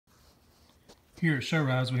Here at Show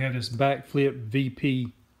Rides, we have this Bak Flip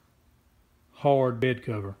VP hard bed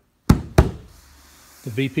cover. The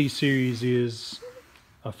VP series is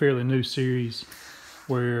a fairly new series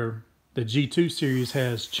where the G2 series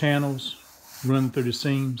has channels run through the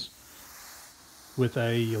seams with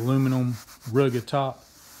a aluminum rugged top.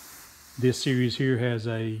 This series here has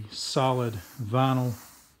a solid vinyl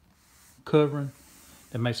covering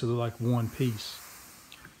that makes it look like one piece,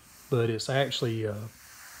 but it's actually a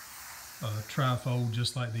trifold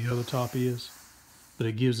just like the other top is, but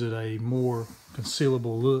it gives it a more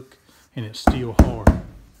concealable look, and it's still hard.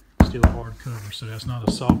 Still a hard cover, so that's not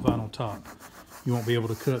a soft vinyl top. You won't be able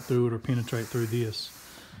to cut through it or penetrate through this.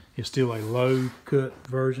 It's still a low cut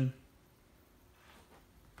version,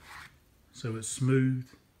 so it's smooth.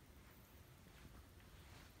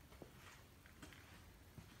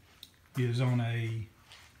 It is on a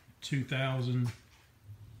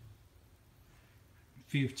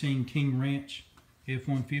 2015 King Ranch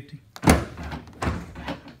F150.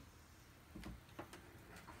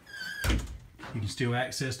 You can still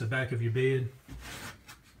access the back of your bed.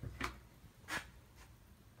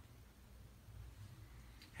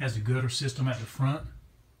 Has a gutter system at the front,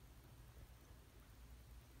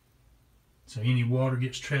 so any water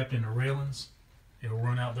gets trapped in the railings, it'll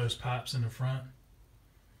run out those pipes in the front.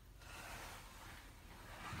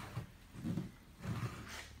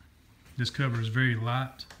 This cover is very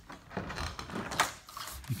light.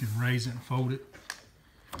 You can raise it and fold it.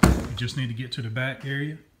 You just need to get to the back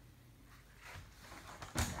area.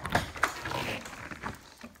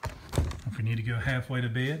 If you need to go halfway to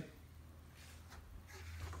bed,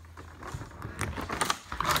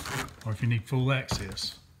 or if you need full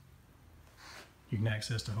access, you can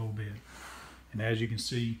access the whole bed. And as you can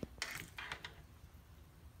see,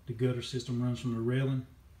 the gutter system runs from the railing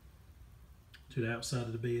to the outside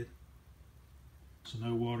of the bed, so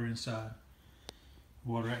no water inside.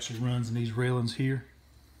 Water actually runs in these railings here.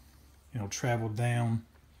 It'll travel down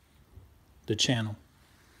the channel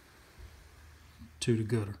to the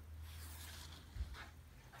gutter.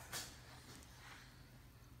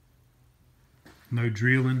 No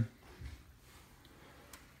drilling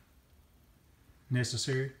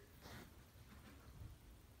necessary.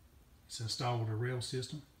 It's installed with a rail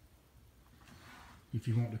system. If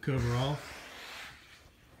you want the cover off,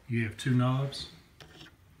 you have two knobs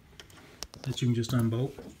that you can just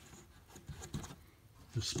unbolt.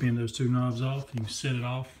 Just spin those two knobs off. You can set it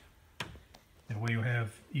off. That way you'll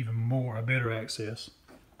have even more, a better access.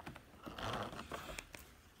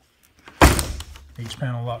 Each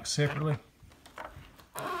panel locks separately.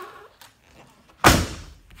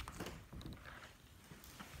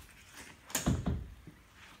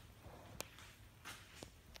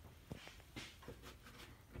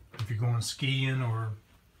 If you're going skiing or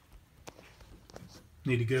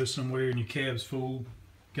need to go somewhere and your cab's full,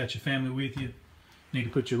 got your family with you, need to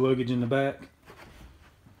put your luggage in the back,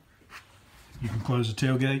 you can close the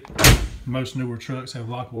tailgate. Most newer trucks have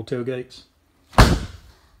lockable tailgates.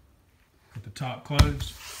 With the top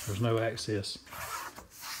closed, there's no access.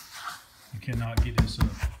 You cannot get this up.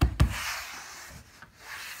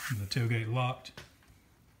 With the tailgate locked,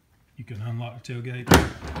 you can unlock the tailgate.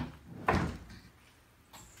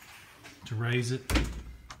 To raise it,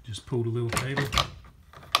 just pull the little cable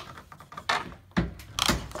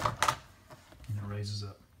and it raises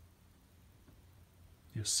up.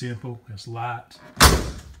 It's simple, it's light.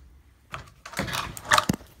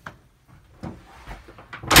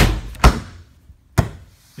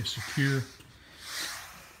 It's secure,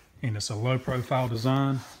 and it's a low profile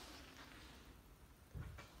design.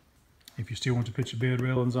 If you still want to put your bed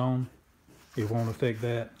railings on, it won't affect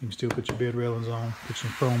that. You can still put your bed railings on, put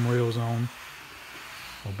some chrome rails on,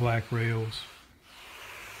 or black rails.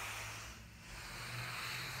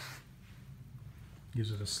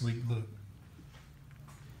 Gives it a sleek look.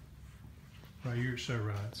 Right here at Show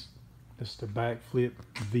Rides. This is the Bak Flip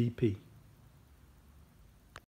VP.